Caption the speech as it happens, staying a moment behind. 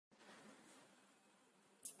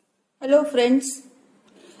Hello friends,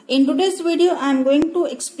 in today's video I am going to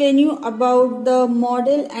explain you about the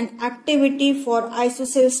model and activity for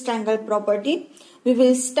isosceles triangle property. We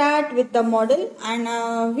will start with the model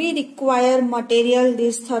and we require material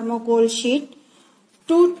this thermocol sheet,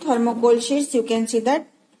 two thermocol sheets, you can see that,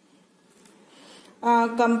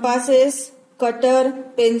 compasses, cutter,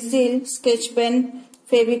 pencil, sketch pen,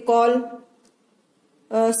 fevicol,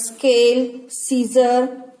 scale,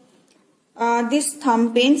 scissor, these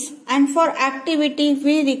thumb pins, and for activity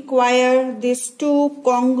we require these two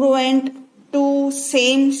congruent, two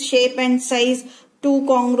same shape and size, two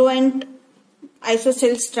congruent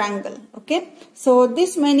isosceles triangle. Okay, so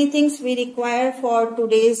this many things we require for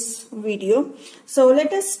today's video. So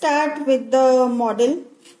let us start with the model.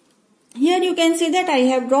 Here you can see that I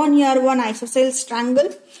have drawn here one isosceles triangle.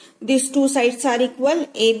 These two sides are equal,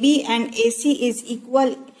 AB and AC is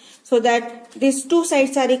equal. So that these two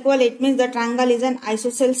sides are equal, it means the triangle is an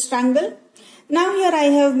isosceles triangle. Now here I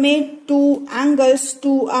have made two angles,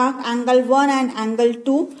 two arc, angle 1 and angle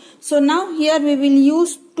 2. So now here we will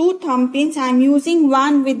use two thumb pins. I am using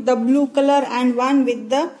one with the blue color and one with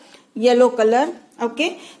the yellow color.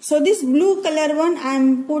 Okay, so this blue color one I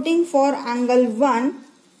am putting for angle 1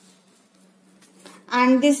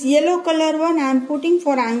 and this yellow color one I am putting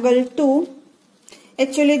for angle 2.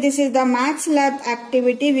 Actually, this is the Maths Lab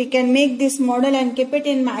activity. We can make this model and keep it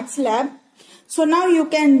in Maths Lab. So now you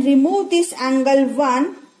can remove this angle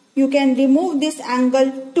 1. You can remove this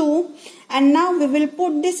angle 2. And now we will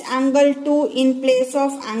put this angle 2 in place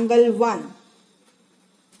of angle 1.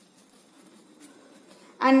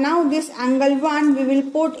 And now this angle 1 we will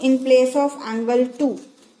put in place of angle 2.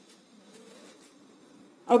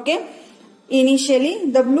 Okay.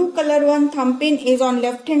 Initially, the blue color one thumb pin is on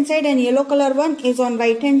left hand side and yellow color one is on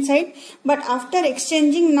right hand side. But after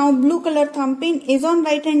exchanging, now blue color thumb pin is on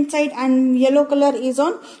right hand side and yellow color is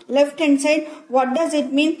on left hand side. What does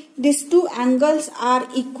it mean? These two angles are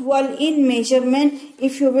equal in measurement.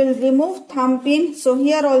 If you will remove thumb pin, so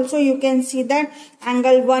here also you can see that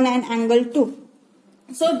angle 1 and angle 2.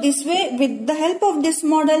 So this way, with the help of this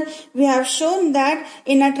model, we have shown that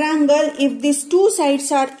in a triangle, if these two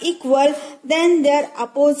sides are equal, then their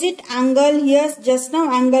opposite angle, here just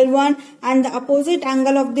now angle 1 and the opposite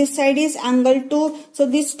angle of this side is angle 2. So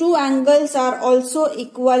these two angles are also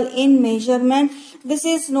equal in measurement. This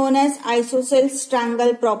is known as isosceles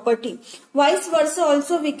triangle property. Vice versa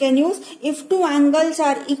also we can use. If two angles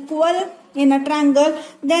are equal in a triangle,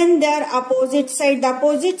 then their opposite side, the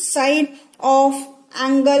opposite side of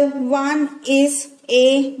angle 1 is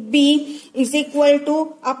AB is equal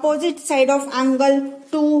to opposite side of angle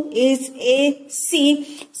 2 is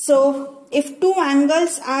AC. So if two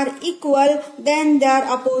angles are equal, then their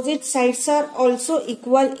opposite sides are also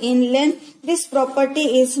equal in length. This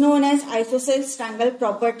property is known as isosceles triangle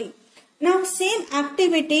property. Now same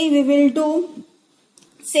activity we will do,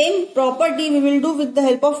 same property we will do with the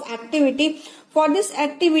help of activity. For this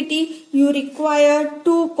activity, you require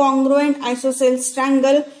two congruent isosceles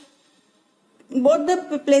triangle. Both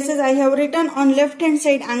the places I have written on left hand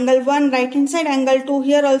side angle 1, right hand side angle 2.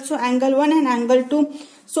 Here also angle 1 and angle 2.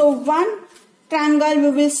 So one triangle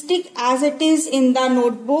we will stick as it is in the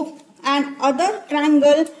notebook, and other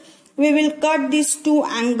triangle we will cut these two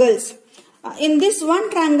angles. In this one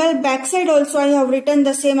triangle backside also I have written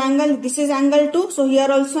the same angle. This is angle 2. So here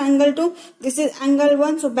also angle 2. This is angle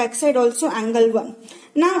 1. So backside also angle 1.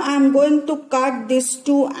 Now I am going to cut these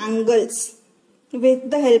two angles with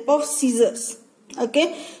the help of scissors.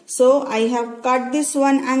 Okay. So I have cut this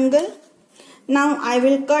one angle. Now I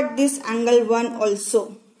will cut this angle 1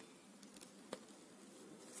 also.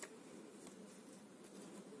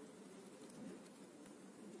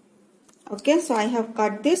 Okay. So I have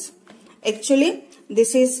cut this. Actually,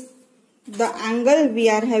 this is the angle we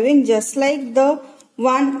are having, just like the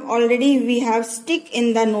one already we have stick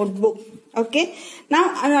in the notebook. Okay.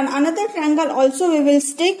 Now another triangle also we will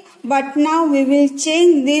stick, but now we will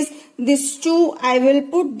change this two. I will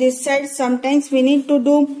put this side. Sometimes we need to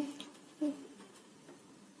do,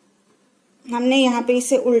 हमने यहाँ पे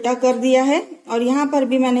इसे उल्टा कर दिया है और यहाँ पर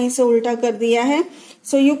भी मैंने इसे उल्टा कर दिया है.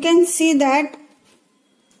 So you can see that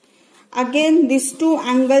again these two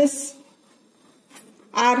angles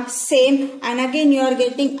are same, and again you are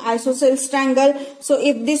getting isosceles triangle. So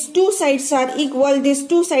if these two sides are equal, these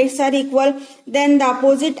two sides are equal, then the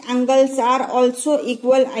opposite angles are also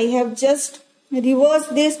equal. I have just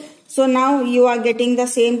reversed this. So now you are getting the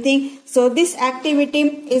same thing. So this activity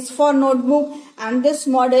is for notebook and this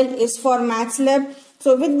model is for Maths Lab.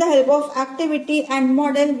 So with the help of activity and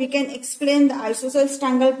model, we can explain the isosceles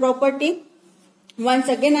triangle property. Once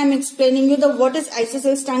again, I am explaining you what is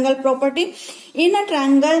isosceles triangle property. In a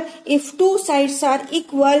triangle, if two sides are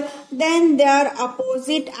equal, then they are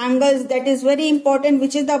opposite angles. That is very important.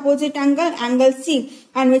 Which is the opposite angle? Angle C.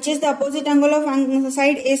 And which is the opposite angle of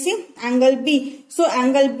side AC? Angle B. So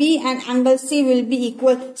angle B and angle C will be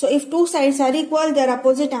equal. So if two sides are equal, their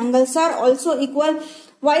opposite angles are also equal.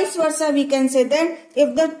 Vice versa, we can say that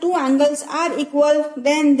if the two angles are equal,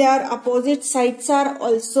 then their opposite sides are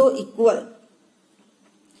also equal.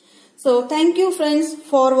 So thank you friends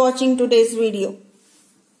for watching today's video.